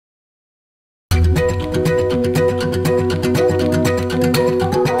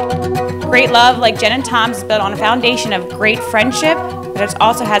love, like Jen and Tom's, is built on a foundation of great friendship, but it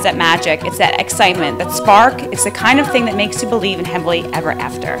also has that magic. It's that excitement, that spark. It's the kind of thing that makes you believe in happily ever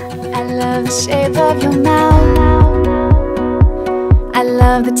after. I love the shape of your mouth. I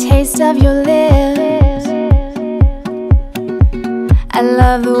love the taste of your lips. I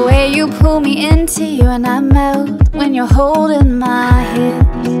love the way you pull me into you and I melt when you're holding my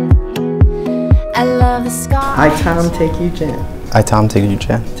hips. I love the scar. I, Tom, take you, Jen. I, Tom, take you,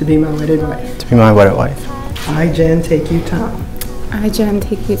 Jen. To be my wedded wife. To be my wedded wife. I, Jen, take you, Tom. I, Jen,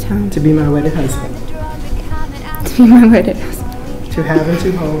 take you, Tom. To be my wedded husband. To be my wedded husband. To have and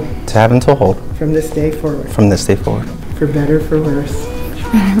to hold. To have and to hold. From this day forward. From this day forward. For better, for worse.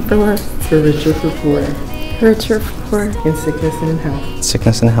 For better, for worse. For richer, for poorer. For richer, for poorer. In sickness and in health.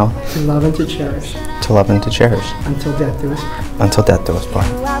 Sickness and health. To love and to cherish. To love and to cherish. Until death do us part. Until death do us part.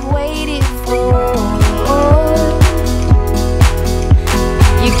 I've waited for.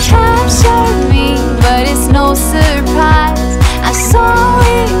 You captured me, but it's no surprise. I saw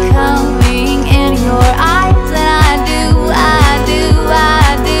it coming in your eyes, and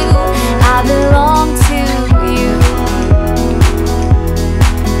I belong to you.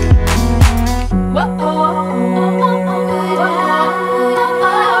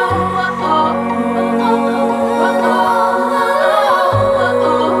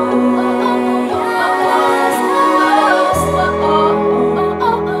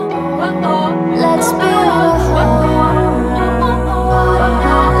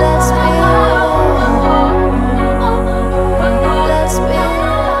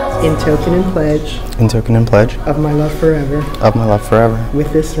 In token and pledge. In token and pledge. Of my love forever. Of my love forever.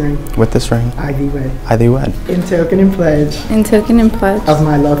 With this ring. With this ring. I thee wed. I thee wed. In token and pledge. In token and pledge. Of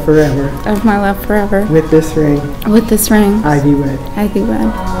my love forever. Of my love forever. With this ring. With this ring. I thee wed. I thee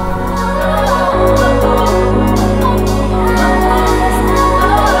wed.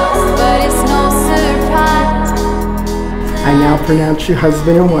 But it's no surprise. I now pronounce you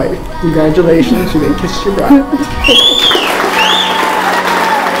husband and wife. Congratulations, you may kiss your bride.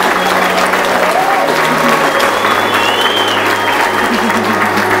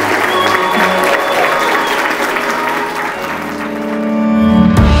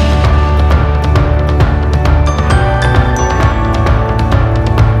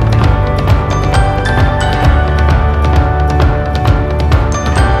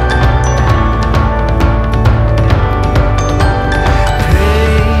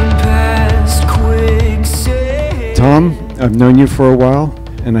 Tom, I've known you for a while,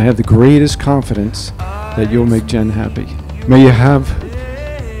 and I have the greatest confidence that you'll make Jen happy. May you have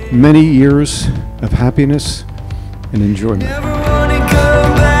many years of happiness and enjoyment.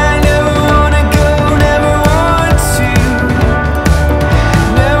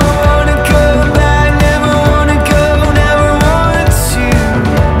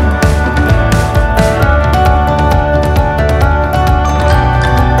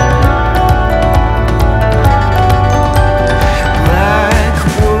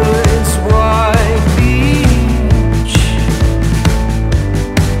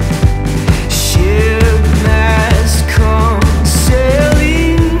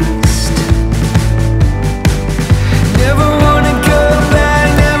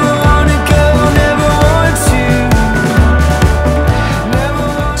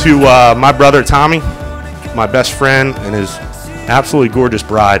 To my brother Tommy, my best friend, and his absolutely gorgeous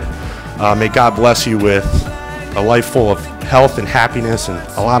bride, may God bless you with a life full of health and happiness and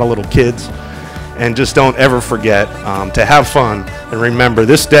a lot of little kids. And just don't ever forget to have fun and remember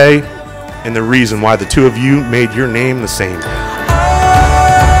this day and the reason why the two of you made your name the same.